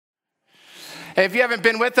If you haven't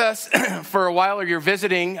been with us for a while or you're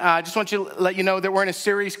visiting, I just want to let you know that we're in a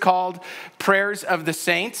series called Prayers of the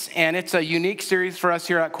Saints, and it's a unique series for us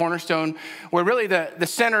here at Cornerstone, where really the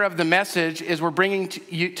center of the message is we're bringing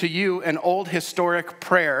to you an old historic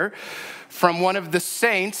prayer from one of the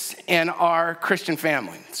saints in our Christian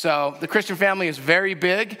family. So the Christian family is very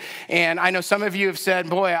big, and I know some of you have said,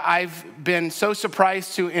 boy, I've been so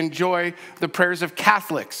surprised to enjoy the prayers of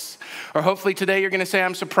Catholics. Or hopefully today you're going to say,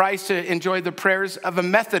 I'm surprised to enjoy the prayers of a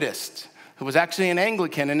Methodist who was actually an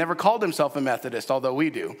Anglican and never called himself a Methodist, although we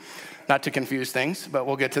do. Not to confuse things, but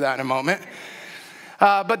we'll get to that in a moment.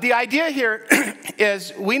 But the idea here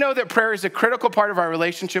is we know that prayer is a critical part of our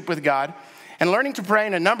relationship with God. And learning to pray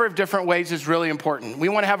in a number of different ways is really important. We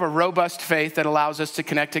want to have a robust faith that allows us to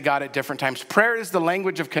connect to God at different times. Prayer is the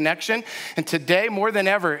language of connection. And today, more than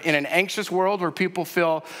ever, in an anxious world where people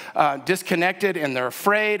feel disconnected and they're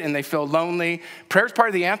afraid and they feel lonely, prayer is part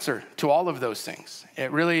of the answer to all of those things.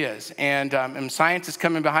 It really is. And science is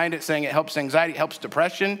coming behind it, saying it helps anxiety, helps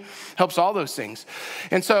depression, helps all those things.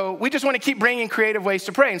 And so we just want to keep bringing creative ways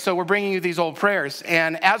to pray. And so we're bringing you these old prayers.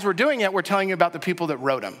 And as we're doing it, we're telling you about the people that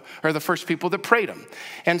wrote them, or the first people that prayed them.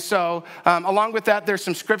 And so along with that, there's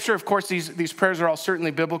some scripture. Of course, these prayers are all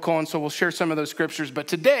certainly biblical, and so we'll share some of those scriptures. But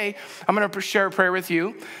today, I'm going to share a prayer with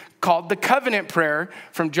you called the Covenant Prayer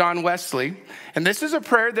from John Wesley. And this is a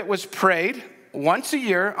prayer that was prayed once a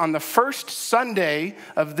year on the first Sunday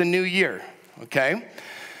of the new year, okay?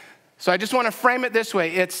 So I just want to frame it this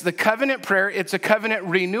way. It's the covenant prayer. It's a covenant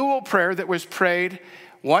renewal prayer that was prayed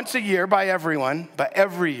once a year by everyone, but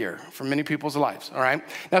every year for many people's lives, all right?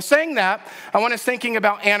 Now, saying that, I want us thinking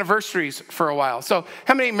about anniversaries for a while. So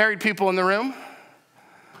how many married people in the room? All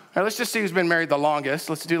right, let's just see who's been married the longest.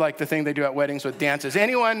 Let's do like the thing they do at weddings with dances.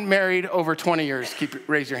 Anyone married over 20 years,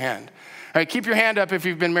 raise your hand. All right, keep your hand up if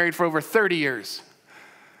you've been married for over 30 years,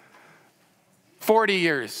 40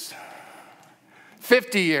 years,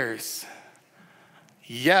 50 years.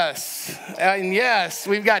 Yes, and yes,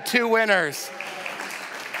 we've got two winners.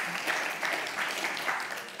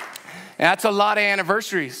 And that's a lot of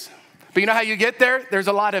anniversaries. But you know how you get there? There's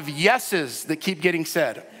a lot of yeses that keep getting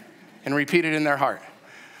said and repeated in their heart.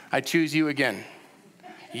 I choose you again.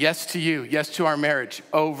 Yes to you. Yes to our marriage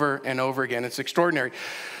over and over again. It's extraordinary.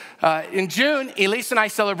 In June, Elise and I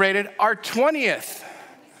celebrated our 20th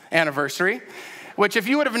anniversary, which if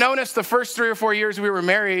you would have known us the first 3 or 4 years we were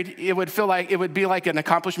married, it would be like an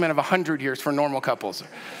accomplishment of 100 years for normal couples.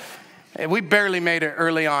 We barely made it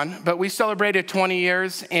early on, but we celebrated 20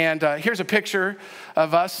 years, and here's a picture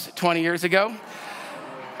of us 20 years ago.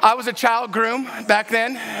 I was a child groom back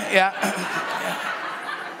then, yeah.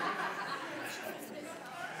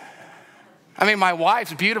 I mean, my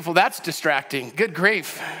wife's beautiful. That's distracting. Good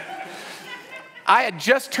grief. I had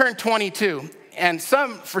just turned 22, and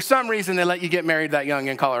for some reason, they let you get married that young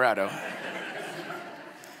in Colorado. All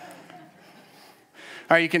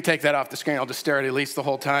right, you can take that off the screen. I'll just stare at Elise the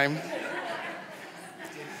whole time.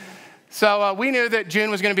 So we knew that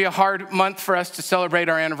June was going to be a hard month for us to celebrate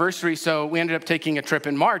our anniversary, so we ended up taking a trip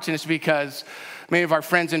in March, and it's because many of our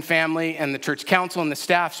friends and family and the church council and the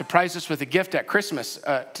staff surprised us with a gift at Christmas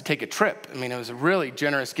to take a trip. I mean, it was a really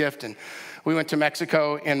generous gift, and we went to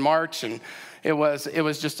Mexico in March, and it was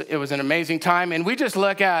an amazing time. And we just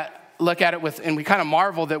look at it and we kind of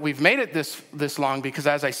marvel that we've made it this long, because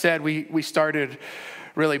as I said, we started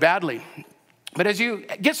really badly. But as you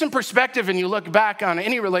get some perspective and you look back on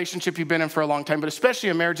any relationship you've been in for a long time, but especially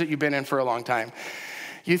a marriage that you've been in for a long time,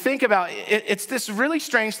 you think about it's this really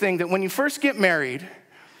strange thing that when you first get married,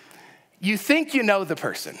 you think you know the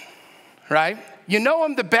person, right? You know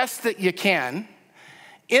them the best that you can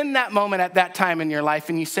in that moment at that time in your life,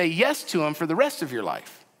 and you say yes to them for the rest of your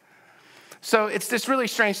life. So it's this really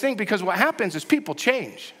strange thing, because what happens is people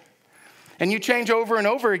change. And you change over and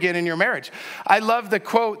over again in your marriage. I love the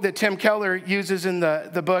quote that Tim Keller uses in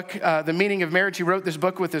the book, The Meaning of Marriage. He wrote this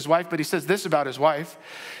book with his wife, but he says this about his wife.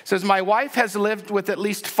 He says, my wife has lived with at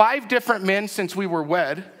least 5 different men since we were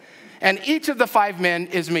wed, and each of the 5 men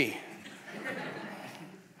is me.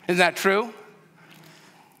 Isn't that true?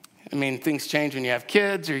 I mean, things change when you have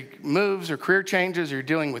kids or moves or career changes or you're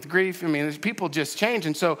dealing with grief. I mean, people just change.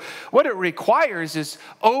 And so what it requires is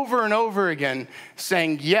over and over again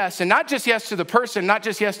saying yes, and not just yes to the person, not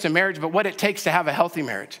just yes to marriage, but what it takes to have a healthy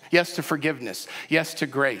marriage. Yes to forgiveness. Yes to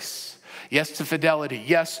grace. Yes to fidelity.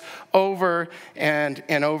 Yes over and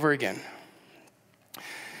over again.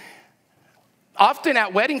 Often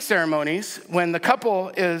at wedding ceremonies, when the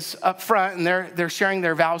couple is up front and they're sharing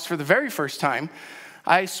their vows for the very first time,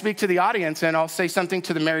 I speak to the audience and I'll say something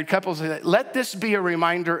to the married couples. Let this be a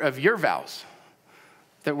reminder of your vows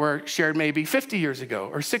that were shared maybe 50 years ago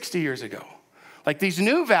or 60 years ago. Like these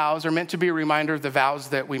new vows are meant to be a reminder of the vows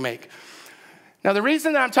that we make. Now, the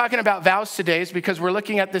reason that I'm talking about vows today is because we're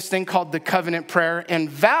looking at this thing called the covenant prayer, and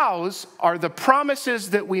vows are the promises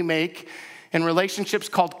that we make in relationships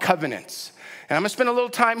called covenants. And I'm gonna spend a little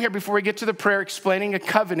time here before we get to the prayer explaining a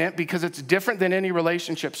covenant because it's different than any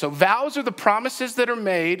relationship. So vows are the promises that are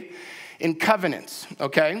made in covenants,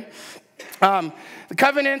 okay? The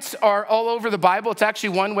covenants are all over the Bible. It's actually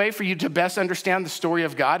one way for you to best understand the story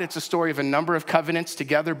of God. It's a story of a number of covenants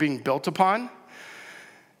together being built upon.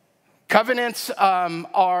 Covenants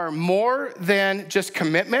are more than just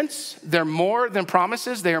commitments. They're more than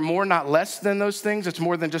promises. They are more, not less than those things. It's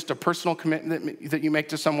more than just a personal commitment that you make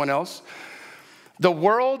to someone else. The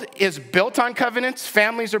world is built on covenants.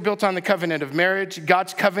 Families are built on the covenant of marriage.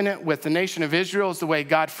 God's covenant with the nation of Israel is the way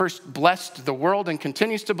God first blessed the world and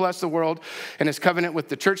continues to bless the world. And his covenant with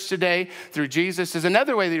the church today through Jesus is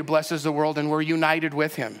another way that he blesses the world, and we're united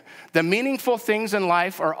with him. The meaningful things in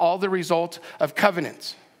life are all the result of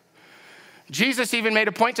covenants. Jesus even made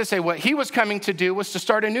a point to say what he was coming to do was to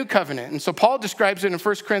start a new covenant. And so Paul describes it in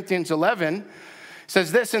 1 Corinthians 11.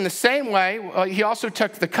 Says this, in the same way, he also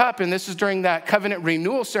took the cup, and this is during that covenant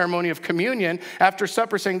renewal ceremony of communion after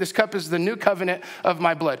supper, saying, this cup is the new covenant of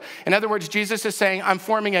my blood. In other words, Jesus is saying, I'm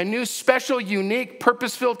forming a new, special, unique,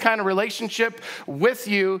 purpose-filled kind of relationship with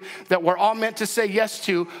you that we're all meant to say yes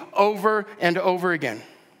to over and over again.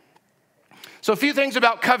 So a few things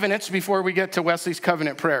about covenants before we get to Wesley's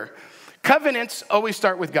covenant prayer. Covenants always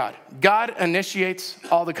start with God. God initiates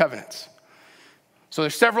all the covenants. So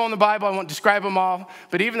there's several in the Bible. I won't describe them all.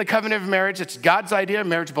 But even the covenant of marriage, it's God's idea.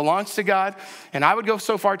 Marriage belongs to God. And I would go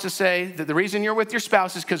so far to say that the reason you're with your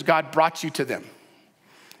spouse is because God brought you to them.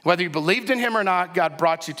 Whether you believed in him or not, God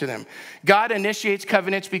brought you to them. God initiates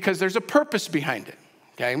covenants because there's a purpose behind it.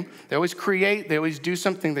 Okay? They always create. They always do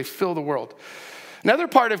something. They fill the world. Another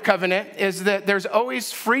part of covenant is that there's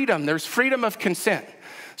always freedom. There's freedom of consent.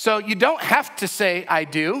 So you don't have to say, I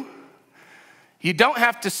do. You don't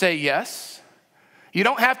have to say yes. You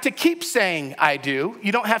don't have to keep saying, I do.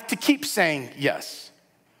 You don't have to keep saying yes.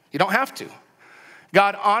 You don't have to.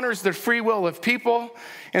 God honors the free will of people.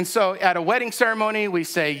 And so at a wedding ceremony, we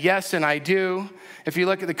say yes and I do. If you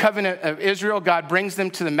look at the covenant of Israel, God brings them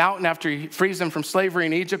to the mountain after he frees them from slavery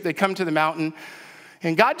in Egypt. They come to the mountain.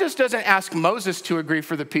 And God just doesn't ask Moses to agree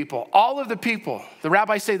for the people. All of the people, the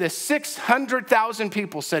rabbis say this, 600,000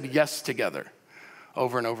 people said yes together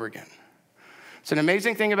over and over again. It's an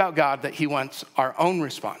amazing thing about God that he wants our own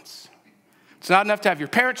response. It's not enough to have your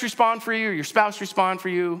parents respond for you or your spouse respond for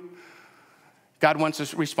you. God wants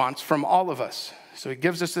a response from all of us. So he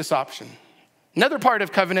gives us this option. Another part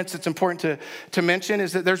of covenants that's important to mention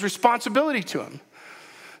is that there's responsibility to them.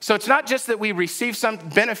 So it's not just that we receive some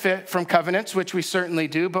benefit from covenants, which we certainly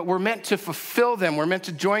do, but we're meant to fulfill them. We're meant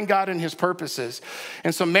to join God in his purposes.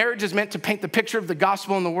 And so marriage is meant to paint the picture of the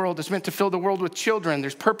gospel in the world. It's meant to fill the world with children.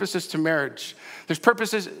 There's purposes to marriage. There's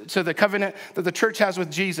purposes to the covenant that the church has with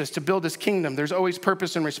Jesus to build his kingdom. There's always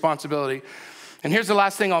purpose and responsibility. And here's the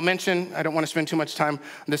last thing I'll mention. I don't want to spend too much time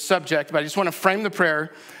on this subject, but I just want to frame the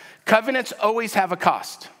prayer. Covenants always have a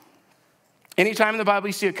cost. Anytime in the Bible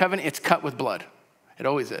you see a covenant, it's cut with blood. It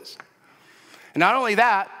always is. And not only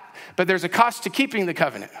that, but there's a cost to keeping the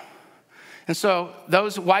covenant. And so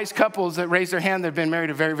those wise couples that raise their hand that have been married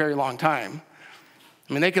a very, very long time,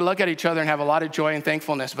 I mean, they can look at each other and have a lot of joy and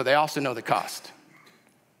thankfulness, but they also know the cost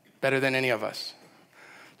better than any of us.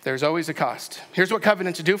 There's always a cost. Here's what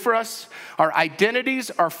covenants do for us. Our identities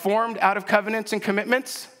are formed out of covenants and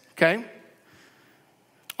commitments, okay?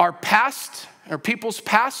 Our past, or people's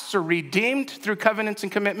pasts are redeemed through covenants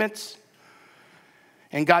and commitments.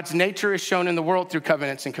 And God's nature is shown in the world through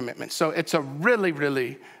covenants and commitments. So it's a really,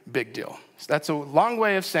 really big deal. So that's a long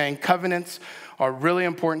way of saying covenants are really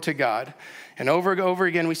important to God. And over and over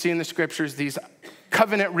again, we see in the scriptures these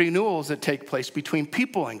covenant renewals that take place between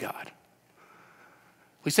people and God.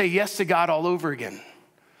 We say yes to God all over again.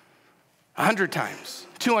 100 times,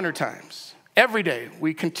 200 times. Every day,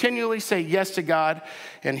 we continually say yes to God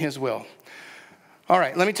and his will. All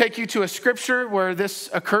right, let me take you to a scripture where this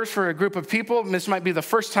occurs for a group of people. This might be the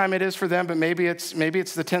first time it is for them, but maybe it's the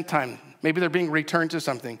 10th time. Maybe they're being returned to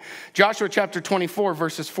something. Joshua chapter 24,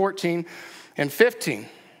 verses 14 and 15.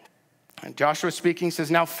 And Joshua speaking says,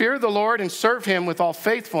 now fear the Lord and serve him with all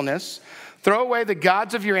faithfulness. Throw away the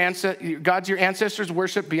gods your ancestors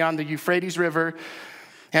worship beyond the Euphrates River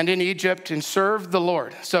and in Egypt, and serve the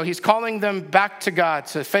Lord. So he's calling them back to God,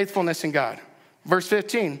 to faithfulness in God. Verse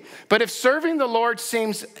 15, but if serving the Lord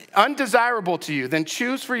seems undesirable to you, then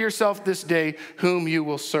choose for yourself this day whom you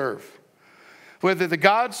will serve. Whether the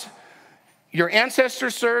gods your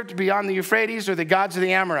ancestors served beyond the Euphrates or the gods of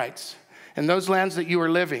the Amorites. in those lands that you are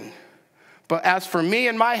living. But as for me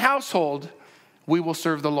and my household, we will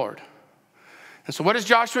serve the Lord. And so what is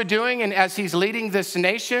Joshua doing? And as he's leading this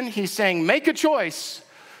nation, he's saying, make a choice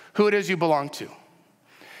who it is you belong to.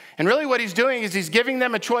 And really what he's doing is he's giving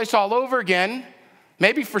them a choice all over again.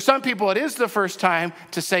 Maybe for some people it is the first time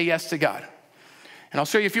to say yes to God. And I'll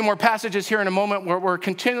show you a few more passages here in a moment where we're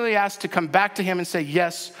continually asked to come back to him and say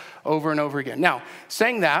yes over and over again. Now,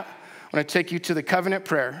 saying that, I'm going to take you to the covenant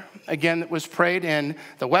prayer, again, that was prayed in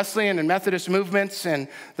the Wesleyan and Methodist movements, and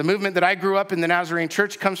the movement that I grew up in, the Nazarene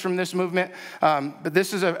Church, comes from this movement, but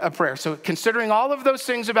this is a prayer. So considering all of those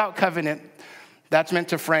things about covenant, that's meant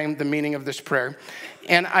to frame the meaning of this prayer.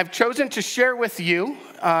 And I've chosen to share with you,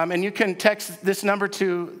 and you can text this number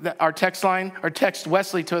to our text line, or text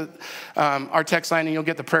Wesley to our text line, and you'll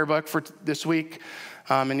get the prayer book for this week,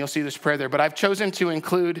 and you'll see this prayer there. But I've chosen to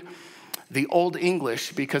include the Old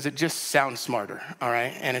English because it just sounds smarter, all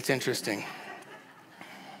right? And it's interesting.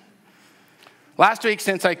 Last week,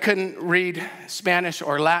 since I couldn't read Spanish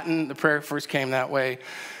or Latin, the prayer first came that way.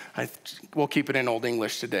 We'll keep it in Old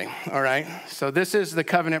English today, all right? So this is the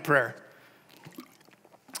covenant prayer.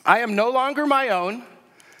 I am no longer my own,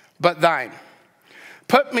 but thine.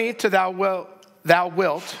 Put me to thou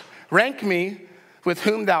wilt. Rank me with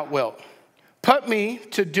whom thou wilt. Put me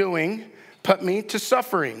to doing, put me to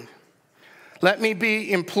suffering. Let me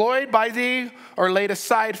be employed by thee or laid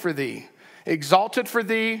aside for thee, exalted for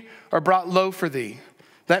thee or brought low for thee.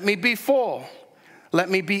 Let me be full. Let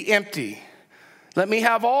me be empty. Let me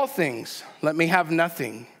have all things. Let me have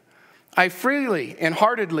nothing. I freely and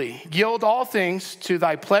heartedly yield all things to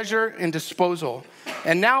thy pleasure and disposal.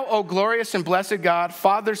 And now, O glorious and blessed God,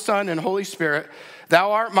 Father, Son, and Holy Spirit,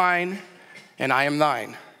 thou art mine and I am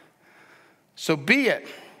thine. So be it.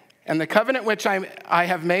 And the covenant which I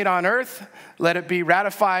have made on earth, let it be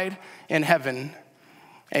ratified in heaven.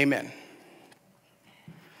 Amen.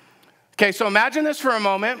 Okay, so imagine this for a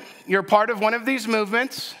moment. You're part of one of these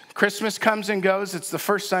movements. Christmas comes and goes. It's the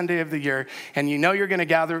first Sunday of the year. And you know you're going to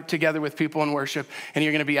gather together with people in worship. And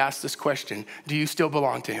you're going to be asked this question. Do you still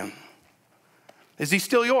belong to him? Is he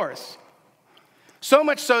still yours? So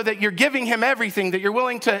much so that you're giving him everything, that you're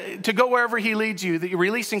willing to go wherever he leads you, that you're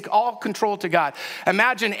releasing all control to God.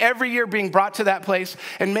 Imagine every year being brought to that place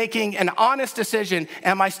and making an honest decision.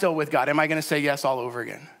 Am I still with God? Am I going to say yes all over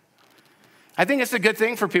again? I think it's a good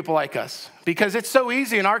thing for people like us because it's so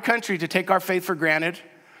easy in our country to take our faith for granted.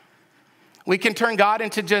 We can turn God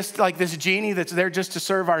into just like this genie that's there just to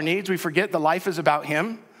serve our needs. We forget that life is about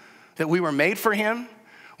him, that we were made for him.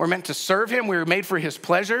 We're meant to serve him. We were made for his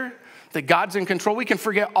pleasure, that God's in control. We can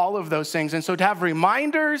forget all of those things. And so to have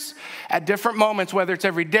reminders at different moments, whether it's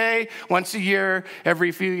every day, once a year,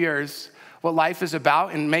 every few years, what life is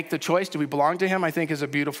about and make the choice, do we belong to him, I think is a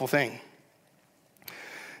beautiful thing.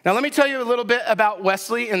 Now, let me tell you a little bit about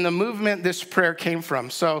Wesley and the movement this prayer came from.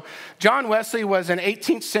 So John Wesley was an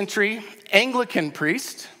 18th century Anglican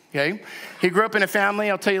priest. Okay, he grew up in a family.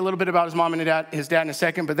 I'll tell you a little bit about his mom and his dad in a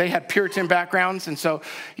second, but they had Puritan backgrounds. And so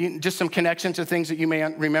just some connections to things that you may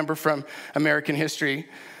remember from American history.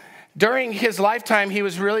 During his lifetime, he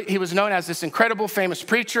was known as this incredible famous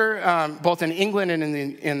preacher, both in England and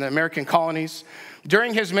in the American colonies.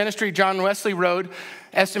 During his ministry, John Wesley rode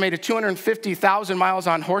estimated 250,000 miles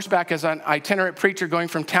on horseback as an itinerant preacher going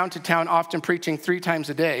from town to town, often preaching 3 times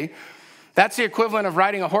a day. That's the equivalent of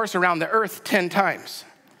riding a horse around the earth 10 times.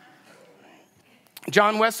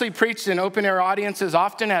 John Wesley preached in open-air audiences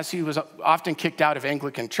often, as he was often kicked out of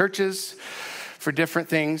Anglican churches for different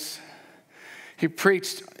things. He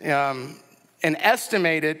preached an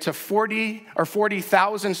estimated to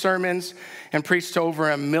 40,000 sermons and preached to over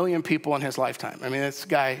 1 million people in his lifetime. I mean, this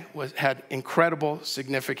guy had incredible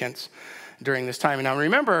significance during this time. And now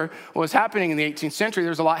remember what was happening in the 18th century. There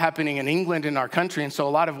was a lot happening in England in our country. And so a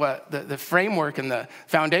lot of what the framework and the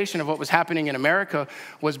foundation of what was happening in America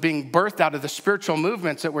was being birthed out of the spiritual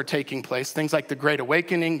movements that were taking place. Things like the Great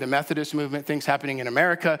Awakening, the Methodist movement, things happening in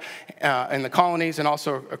America, in the colonies, and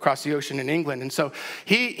also across the ocean in England. And so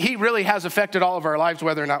he really has affected all of our lives,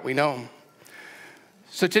 whether or not we know him.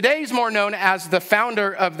 So today he's more known as the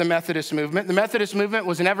founder of the Methodist movement. The Methodist movement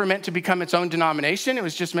was never meant to become its own denomination. It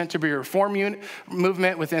was just meant to be a reform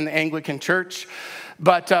movement within the Anglican Church.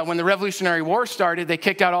 But when the Revolutionary War started, they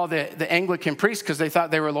kicked out all the Anglican priests because they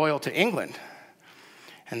thought they were loyal to England.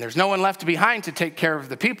 And there's no one left behind to take care of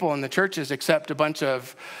the people in the churches except a bunch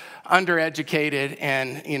of undereducated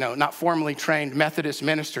and, not formally trained Methodist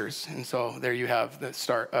ministers. And so there you have the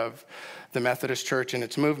start of the Methodist Church and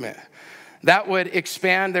its movement. That would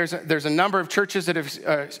expand. There's a number of churches that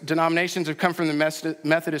have, denominations have come from the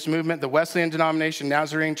Methodist movement, the Wesleyan denomination,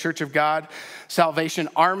 Nazarene Church of God, Salvation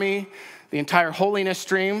Army, the entire holiness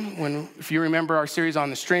stream. If you remember our series on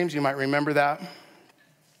the streams, you might remember that.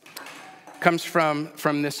 Comes from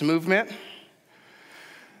this movement.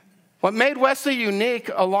 What made Wesley unique,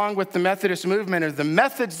 along with the Methodist movement, are the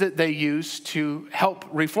methods that they use to help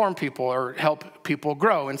reform people or help people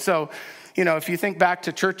grow. And so, if you think back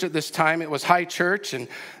to church at this time, it was high church, and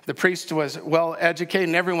the priest was well educated,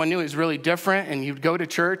 and everyone knew he was really different, and you'd go to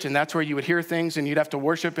church, and that's where you would hear things, and you'd have to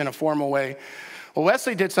worship in a formal way. Well,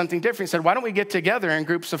 Wesley did something different. He said, why don't we get together in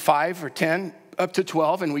groups of 5 or 10, up to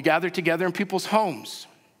 12, and we gather together in people's homes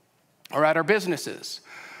or at our businesses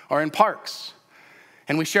or in parks,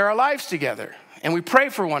 and we share our lives together, and we pray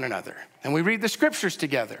for one another, and we read the scriptures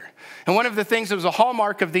together. And one of the things that was a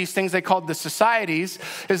hallmark of these things they called the societies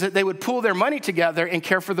is that they would pool their money together and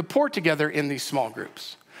care for the poor together in these small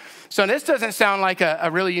groups. So this doesn't sound like a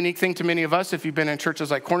really unique thing to many of us if you've been in churches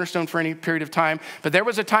like Cornerstone for any period of time, but there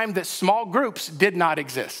was a time that small groups did not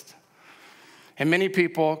exist. And many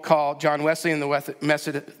people call John Wesley and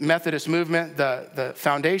the Methodist movement the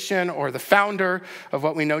foundation or the founder of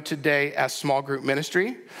what we know today as small group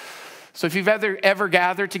ministry. So if you've ever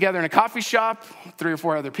gathered together in a coffee shop, 3 or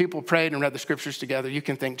 4 other people prayed and read the scriptures together, you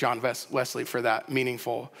can thank John Wesley for that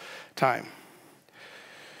meaningful time.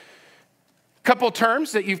 A couple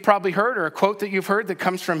terms that you've probably heard, or a quote that you've heard that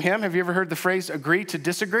comes from him. Have you ever heard the phrase, agree to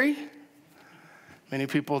disagree? Many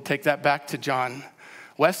people take that back to John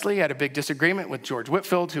Wesley. Had a big disagreement with George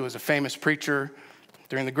Whitefield, who was a famous preacher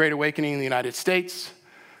during the Great Awakening in the United States.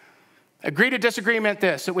 Agree to disagree meant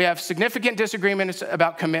this, that we have significant disagreements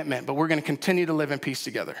about commitment, but we're going to continue to live in peace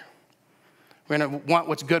together. We're going to want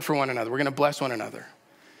what's good for one another. We're going to bless one another.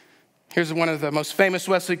 Here's one of the most famous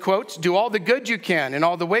Wesley quotes. Do all the good you can in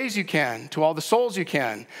all the ways you can, to all the souls you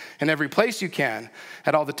can, in every place you can,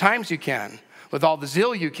 at all the times you can, with all the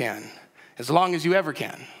zeal you can, as long as you ever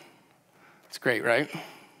can. It's great, right?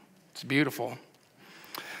 It's beautiful.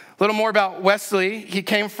 A little more about Wesley. He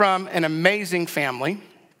came from an amazing family.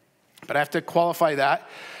 But I have to qualify that.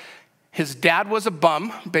 His dad was a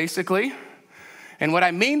bum, basically. And what I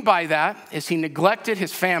mean by that is he neglected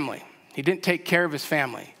his family. He didn't take care of his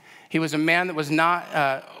family. He was a man that was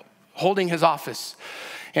not holding his office.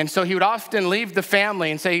 And so he would often leave the family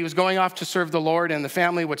and say he was going off to serve the Lord, and the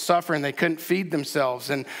family would suffer and they couldn't feed themselves.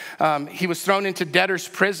 And he was thrown into debtor's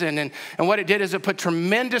prison. And what it did is it put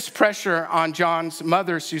tremendous pressure on John's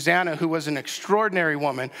mother, Susanna, who was an extraordinary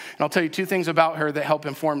woman. And I'll tell you 2 things about her that help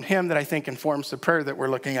inform him that I think informs the prayer that we're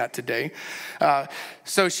looking at today.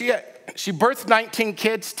 So she birthed 19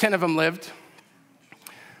 kids, 10 of them lived.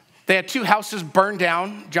 They had 2 houses burned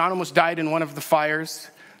down. John almost died in one of the fires.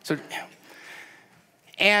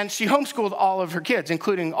 And she homeschooled all of her kids,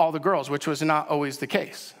 including all the girls, which was not always the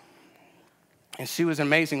case. And she was an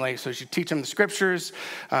amazing lady. So she'd teach them the scriptures,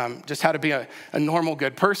 just how to be a normal,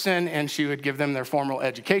 good person, and she would give them their formal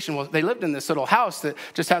education. Well, they lived in this little house that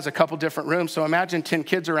just has a couple different rooms. So imagine 10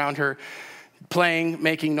 kids around her playing,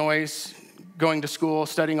 making noise, going to school,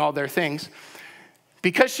 studying all their things.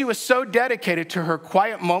 Because she was so dedicated to her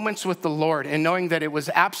quiet moments with the Lord and knowing that it was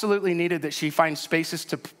absolutely needed that she find spaces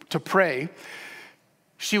to pray,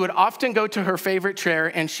 she would often go to her favorite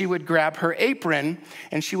chair and she would grab her apron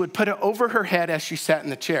and she would put it over her head as she sat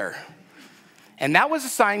in the chair. And that was a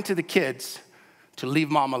sign to the kids to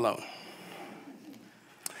leave mom alone.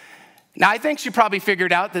 Now, I think she probably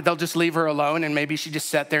figured out that they'll just leave her alone and maybe she just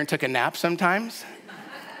sat there and took a nap sometimes.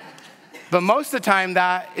 But most of the time,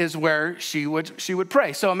 that is where she would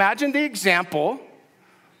pray. So imagine the example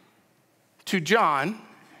to John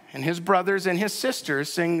and his brothers and his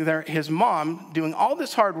sisters seeing his mom doing all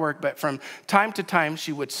this hard work, but from time to time,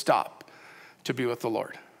 she would stop to be with the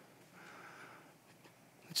Lord.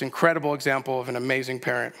 It's an incredible example of an amazing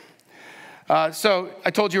parent. So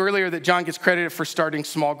I told you earlier that John gets credited for starting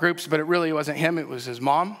small groups, but it really wasn't him, it was his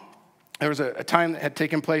mom. There was a time that had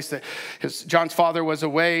taken place that John's father was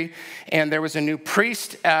away, and there was a new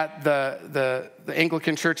priest at the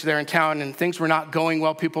Anglican church there in town, and things were not going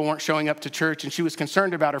well. People weren't showing up to church, and she was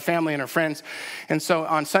concerned about her family and her friends. And so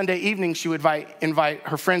on Sunday evening, she would invite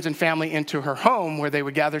her friends and family into her home where they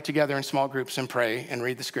would gather together in small groups and pray and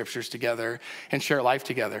read the scriptures together and share life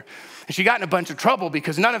together. And she got in a bunch of trouble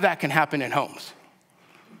because none of that can happen in homes.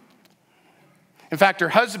 In fact, her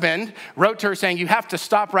husband wrote to her saying, you have to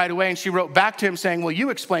stop right away. And she wrote back to him saying, well, you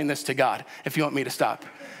explain this to God if you want me to stop.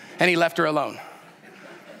 And he left her alone.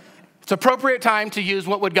 It's appropriate time to use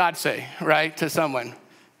what would God say, right, to someone.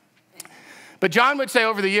 But John would say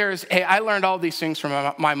over the years, hey, I learned all these things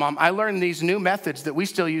from my mom. I learned these new methods that we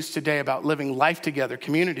still use today about living life together,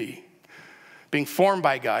 community, being formed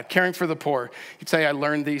by God, caring for the poor. He'd say, I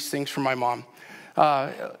learned these things from my mom.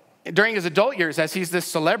 During his adult years, as he's this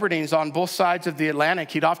celebrity, he's on both sides of the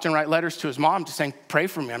Atlantic, he'd often write letters to his mom just saying, pray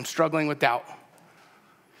for me, I'm struggling with doubt.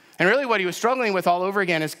 And really what he was struggling with all over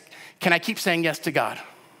again is, can I keep saying yes to God?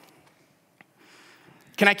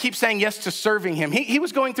 Can I keep saying yes to serving him? He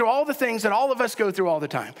was going through all the things that all of us go through all the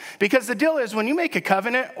time. Because the deal is, when you make a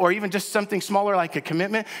covenant or even just something smaller like a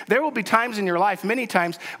commitment, there will be times in your life, many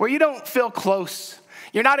times, where you don't feel close.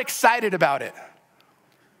 You're not excited about it.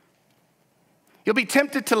 You'll be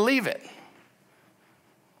tempted to leave it.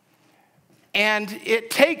 And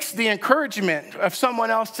it takes the encouragement of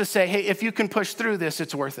someone else to say, hey, if you can push through this,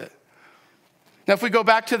 it's worth it. Now, if we go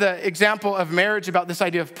back to the example of marriage, about this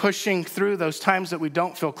idea of pushing through those times that we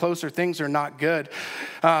don't feel close or things are not good.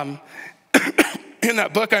 In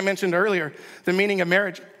that book I mentioned earlier, The Meaning of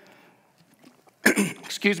Marriage,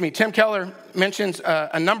 Tim Keller mentions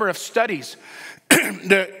a number of studies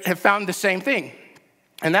that have found the same thing.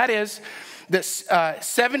 And that is that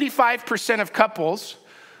 75% of couples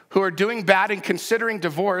who are doing bad and considering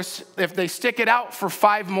divorce, if they stick it out for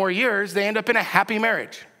 5 more years, they end up in a happy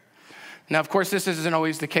marriage. Now, of course, this isn't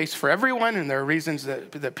always the case for everyone, and there are reasons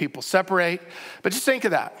that people separate. But just think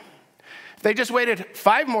of that. If they just waited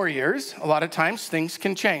 5 more years, a lot of times things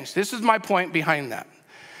can change. This is my point behind that.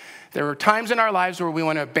 There are times in our lives where we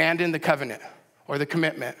want to abandon the covenant or the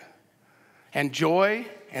commitment, and joy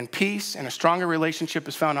and peace and a stronger relationship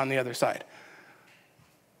is found on the other side.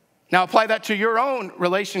 Now, apply that to your own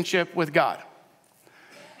relationship with God.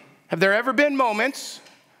 Have there ever been moments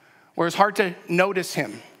where it's hard to notice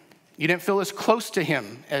him? You didn't feel as close to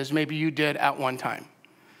him as maybe you did at one time.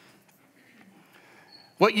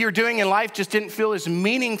 What you're doing in life just didn't feel as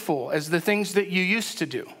meaningful as the things that you used to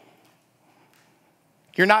do.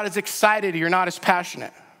 You're not as excited, you're not as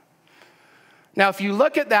passionate. Now, if you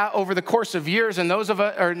look at that over the course of years, and those of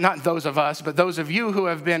us, or not those of us, but those of you who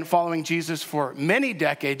have been following Jesus for many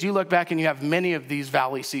decades, you look back and you have many of these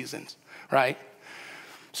valley seasons, right?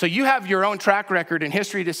 So you have your own track record and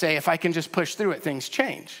history to say, if I can just push through it, things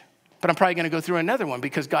change. But I'm probably going to go through another one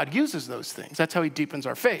because God uses those things. That's how he deepens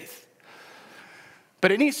our faith.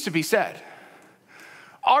 But it needs to be said.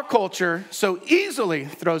 Our culture so easily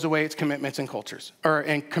throws away its commitments and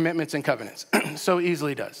commitments and covenants. So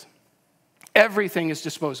easily does. Everything is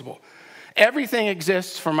disposable. Everything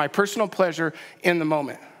exists for my personal pleasure in the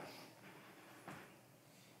moment.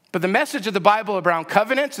 But the message of the Bible around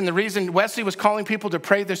covenants, and the reason Wesley was calling people to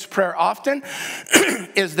pray this prayer often,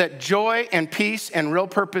 is that joy and peace and real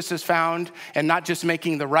purpose is found in not just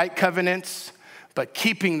making the right covenants, but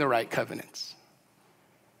keeping the right covenants.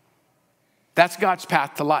 That's God's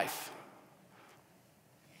path to life.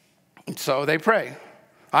 And so they pray,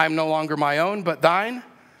 I am no longer my own, but thine.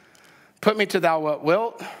 Put me to thou what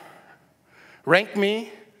wilt. Rank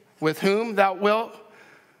me with whom thou wilt.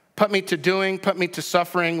 Put me to doing, put me to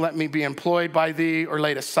suffering. Let me be employed by thee or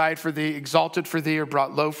laid aside for thee, exalted for thee or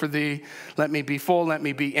brought low for thee. Let me be full, let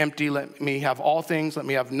me be empty. Let me have all things, let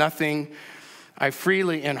me have nothing. I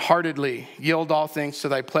freely and heartedly yield all things to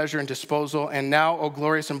thy pleasure and disposal. And now, O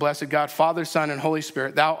glorious and blessed God, Father, Son, and Holy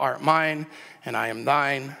Spirit, thou art mine and I am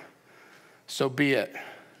thine. So be it.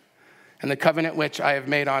 And the covenant which I have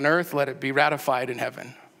made on earth, let it be ratified in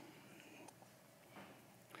heaven.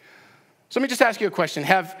 So let me just ask you a question.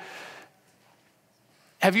 Have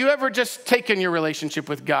you ever just taken your relationship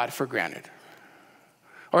with God for granted?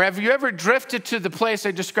 Or have you ever drifted to the place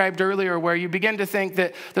I described earlier where you begin to think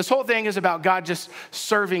that this whole thing is about God just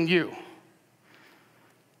serving you?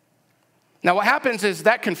 Now, what happens is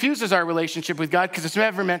that confuses our relationship with God because it's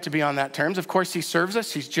never meant to be on that terms. Of course, he serves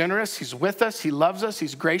us, he's generous, he's with us, he loves us,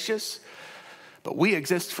 he's gracious, but we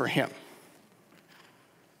exist for him.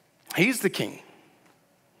 He's the king.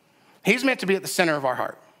 He's meant to be at the center of our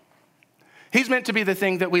heart. He's meant to be the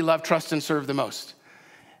thing that we love, trust, and serve the most.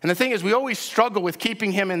 And the thing is, we always struggle with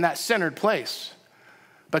keeping him in that centered place.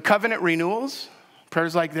 But covenant renewals,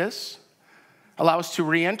 prayers like this, allow us to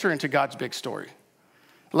re-enter into God's big story.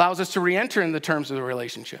 Allows us to re-enter in the terms of the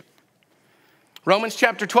relationship. Romans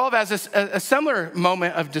chapter 12 has a similar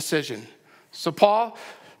moment of decision. So Paul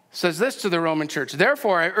says this to the Roman church.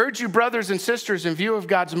 Therefore, I urge you, brothers and sisters, in view of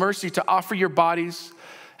God's mercy, to offer your bodies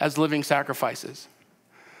as living sacrifices.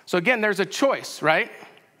 So again, there's a choice, right?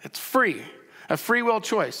 It's free, a free will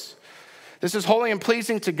choice. This is holy and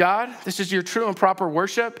pleasing to God. This is your true and proper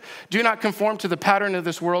worship. Do not conform to the pattern of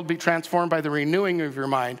this world. Be transformed by the renewing of your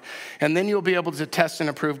mind. And then you'll be able to test and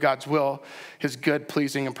approve God's will, his good,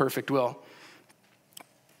 pleasing, and perfect will.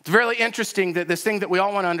 It's really interesting that this thing that we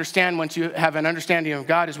all want to understand once you have an understanding of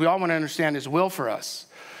God is we all want to understand his will for us.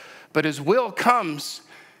 But his will comes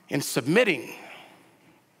in submitting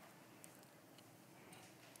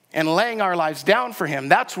and laying our lives down for him.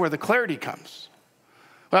 That's where the clarity comes.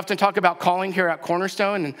 We often talk about calling here at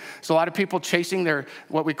Cornerstone, and there's a lot of people chasing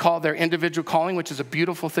what we call their individual calling, which is a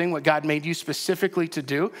beautiful thing, what God made you specifically to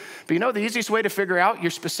do. But you know, the easiest way to figure out your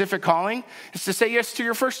specific calling is to say yes to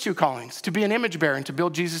your first two callings, to be an image bearer and to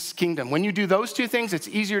build Jesus' kingdom. When you do those two things, it's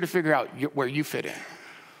easier to figure out where you fit in.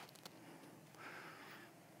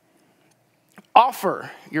 Offer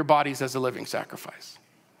your bodies as a living sacrifice.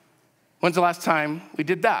 When's the last time we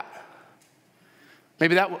did that?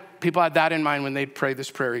 Maybe people had that in mind when they pray this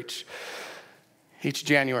prayer each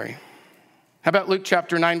January. How about Luke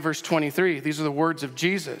chapter 9, verse 23? These are the words of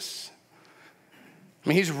Jesus. I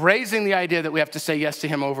mean, he's raising the idea that we have to say yes to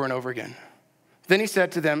him over and over again. Then he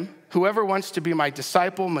said to them, whoever wants to be my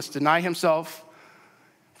disciple must deny himself.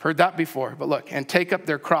 I've heard that before, but look, and take up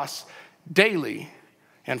their cross daily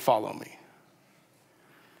and follow me.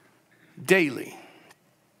 Daily,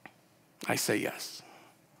 I say yes.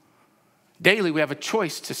 Daily, we have a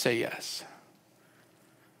choice to say yes.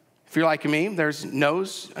 If you're like me, there's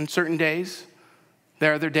no's on certain days.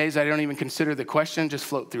 There are other days I don't even consider the question, just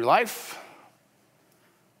float through life.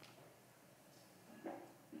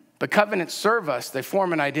 But covenants serve us. They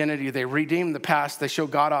form an identity. They redeem the past. They show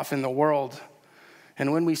God off in the world.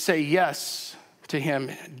 And when we say yes to him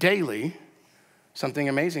daily, something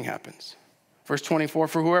amazing happens. Verse 24,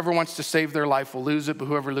 for whoever wants to save their life will lose it, but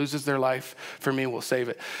whoever loses their life for me will save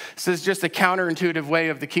it. This is just a counterintuitive way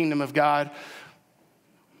of the kingdom of God.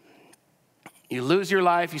 You lose your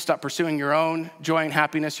life, you stop pursuing your own joy and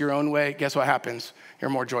happiness your own way. Guess what happens?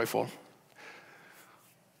 You're more joyful.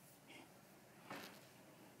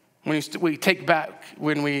 When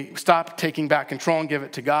we stop taking back control and give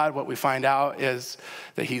it to God, what we find out is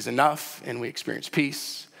that he's enough and we experience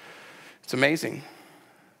peace. It's amazing.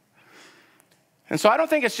 And so I don't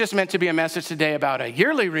think it's just meant to be a message today about a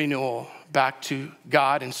yearly renewal back to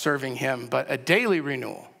God and serving him, but a daily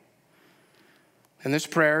renewal. And this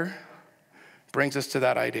prayer brings us to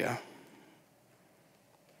that idea.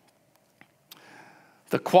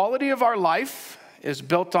 The quality of our life is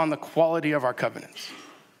built on the quality of our covenants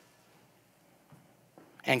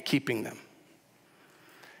and keeping them.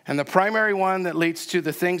 And the primary one that leads to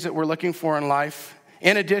the things that we're looking for in life,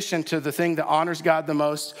 in addition to the thing that honors God the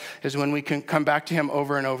most, is when we can come back to him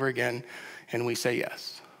over and over again and we say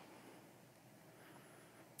yes.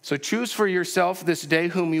 So choose for yourself this day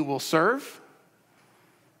whom you will serve.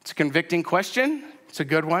 It's a convicting question. It's a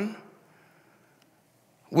good one.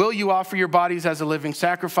 Will you offer your bodies as a living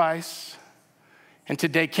sacrifice? And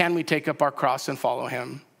today, can we take up our cross and follow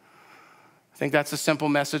him? I think that's a simple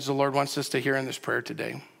message the Lord wants us to hear in this prayer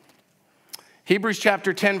today. Hebrews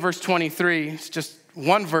chapter 10, verse 23. It's just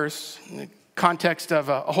one verse in the context of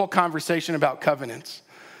a whole conversation about covenants.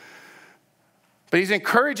 But he's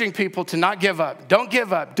encouraging people to not give up. Don't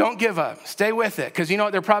give up. Don't give up. Stay with it. Because you know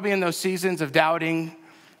what? They're probably in those seasons of doubting,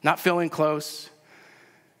 not feeling close.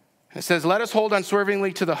 It says, let us hold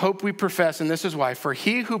unswervingly to the hope we profess. And this is why. For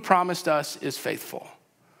he who promised us is faithful.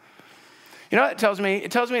 You know what it tells me?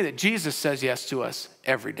 It tells me that Jesus says yes to us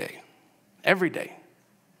every day. Every day.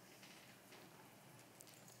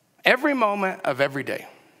 Every moment of every day,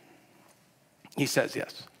 he says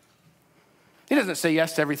yes. He doesn't say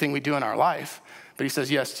yes to everything we do in our life, but he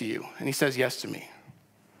says yes to you, and he says yes to me.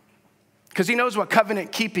 Because he knows what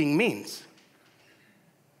covenant keeping means.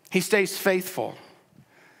 He stays faithful.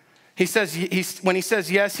 He says, when he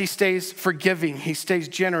says yes, he stays forgiving. He stays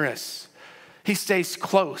generous. He stays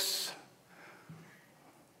close.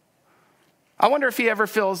 I wonder if he ever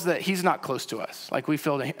feels that he's not close to us, like we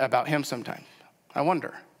feel about him sometimes. I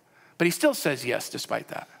wonder. But he still says yes despite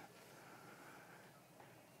that.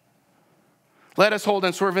 Let us hold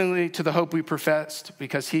unswervingly to the hope we professed,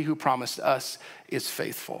 because he who promised us is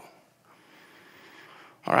faithful.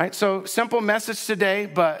 All right, so simple message today,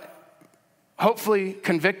 but hopefully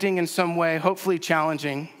convicting in some way, hopefully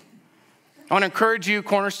challenging. I want to encourage you,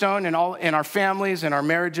 Cornerstone, and all in our families and our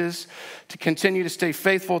marriages, to continue to stay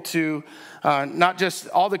faithful to not just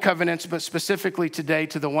all the covenants, but specifically today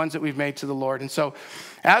to the ones that we've made to the Lord. And so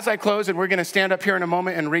as I close, and we're going to stand up here in a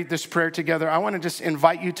moment and read this prayer together, I want to just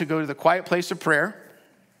invite you to go to the quiet place of prayer.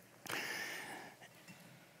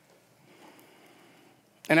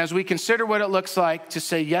 And as we consider what it looks like to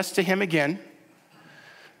say yes to him again,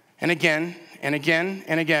 and again, and again,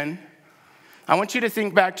 and again, I want you to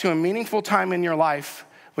think back to a meaningful time in your life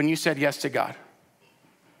when you said yes to God.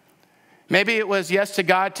 Maybe it was yes to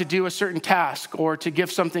God to do a certain task or to give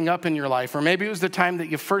something up in your life. Or maybe it was the time that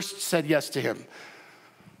you first said yes to him.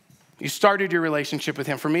 You started your relationship with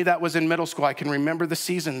him. For me, that was in middle school. I can remember the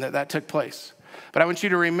season that took place. But I want you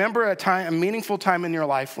to remember a meaningful time in your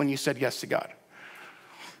life when you said yes to God.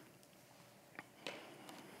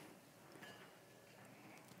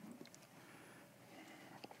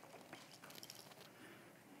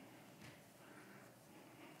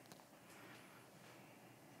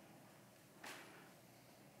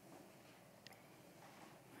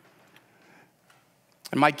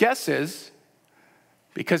 And my guess is,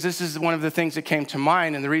 because this is one of the things that came to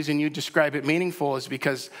mind, and the reason you describe it meaningful is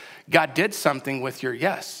because God did something with your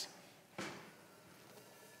yes.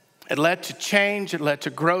 It led to change, it led to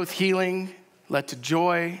growth, healing, led to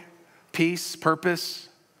joy, peace, purpose.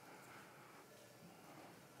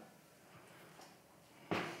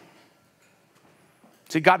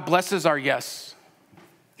 See, God blesses our yes.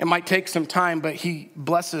 It might take some time, but he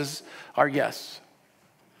blesses our yes.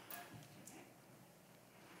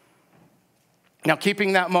 Now,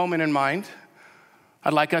 keeping that moment in mind,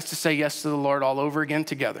 I'd like us to say yes to the Lord all over again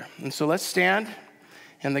together. And so let's stand,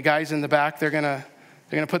 and the guys in the back, they're gonna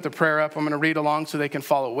put the prayer up. I'm gonna read along so they can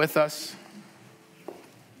follow with us.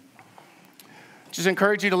 Just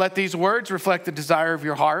encourage you to let these words reflect the desire of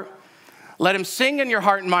your heart. Let them sing in your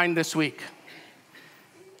heart and mind this week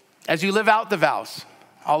as you live out the vows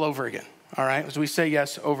all over again, all right? As we say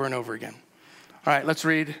yes over and over again. All right, let's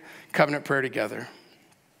read covenant prayer together.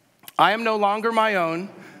 I am no longer my own,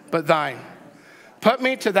 but thine. Put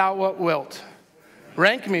me to thou what wilt.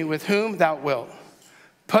 Rank me with whom thou wilt.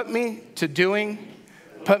 Put me to doing,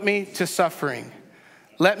 put me to suffering.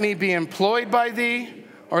 Let me be employed by thee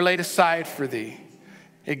or laid aside for thee,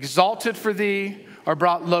 exalted for thee or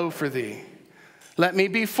brought low for thee. Let me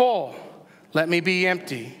be full, let me be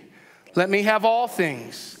empty. Let me have all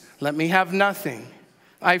things, let me have nothing.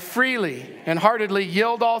 I freely and heartedly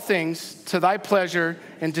yield all things to thy pleasure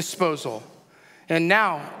and disposal. And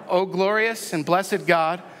now, O glorious and blessed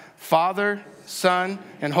God, Father, Son,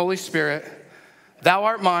 and Holy Spirit, thou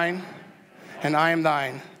art mine, and I am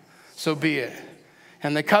thine. So be it.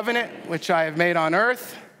 And the covenant which I have made on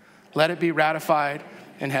earth, let it be ratified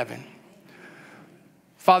in heaven.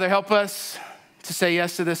 Father, help us to say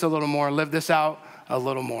yes to this a little more, live this out a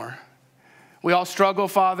little more. We all struggle,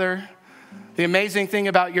 Father. The amazing thing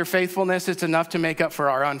about your faithfulness, it's enough to make up for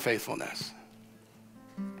our unfaithfulness.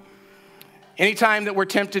 Anytime that we're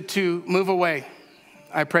tempted to move away,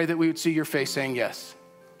 I pray that we would see your face saying yes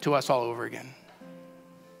to us all over again.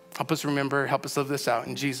 Help us remember, help us live this out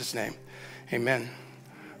in Jesus' name. Amen.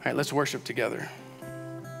 All right, let's worship together.